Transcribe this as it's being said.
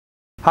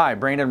Hi,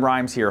 Brandon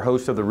Rhymes here,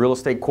 host of the Real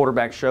Estate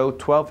Quarterback Show,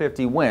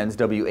 1250 WHNZ,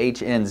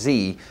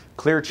 WHNZ,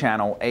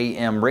 Clearchannel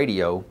AM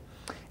radio.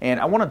 And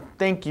I want to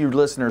thank you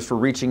listeners for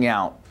reaching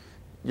out.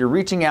 You're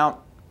reaching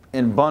out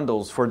in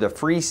bundles for the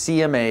free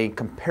CMA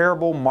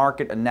comparable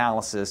market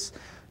analysis.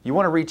 You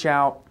want to reach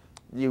out,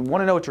 you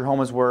want to know what your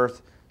home is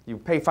worth. You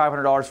pay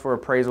 $500 for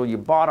appraisal, you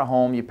bought a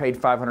home, you paid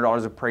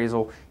 $500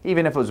 appraisal,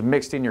 even if it was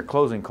mixed in your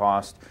closing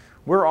cost.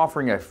 We're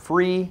offering a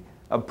free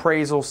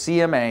appraisal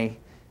CMA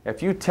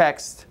if you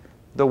text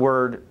the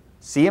word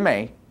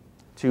CMA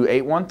to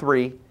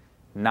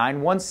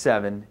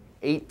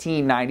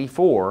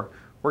 813-917-1894.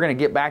 We're going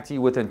to get back to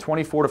you within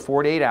 24 to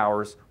 48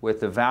 hours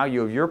with the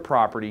value of your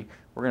property.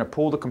 We're going to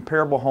pull the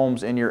comparable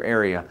homes in your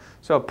area.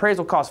 So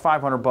appraisal costs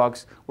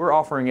 $500. We're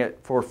offering it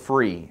for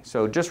free.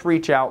 So just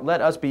reach out.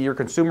 Let us be your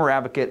consumer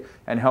advocate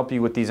and help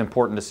you with these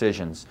important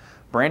decisions.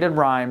 Brandon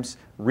Rhymes,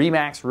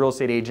 RE/MAX real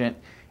estate agent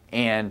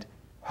and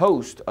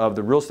host of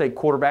the Real Estate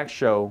Quarterback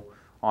Show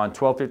on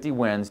 1250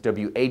 WHNZ,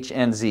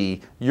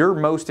 WHNZ, your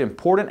most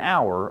important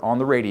hour on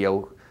the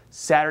radio,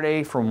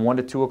 Saturday from 1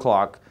 to 2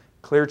 o'clock,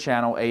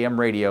 Clearchannel AM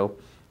radio.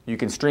 You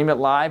can stream it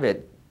live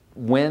at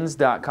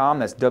WHNZ.com,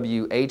 that's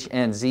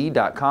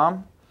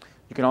WHNZ.com.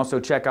 You can also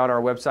check out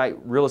our website,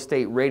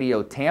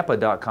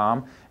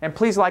 RealEstateRadioTampa.com, and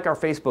please like our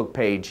Facebook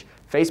page,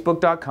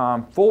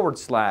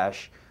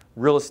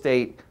 Facebook.com/Real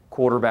Estate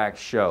Quarterback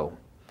Show.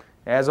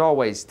 As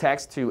always,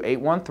 text to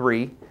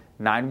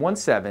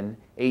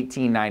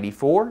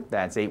 813-917-1894.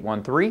 That's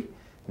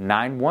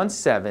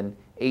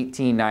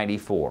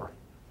 813-917-1894.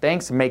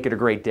 Thanks and make it a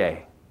great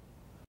day.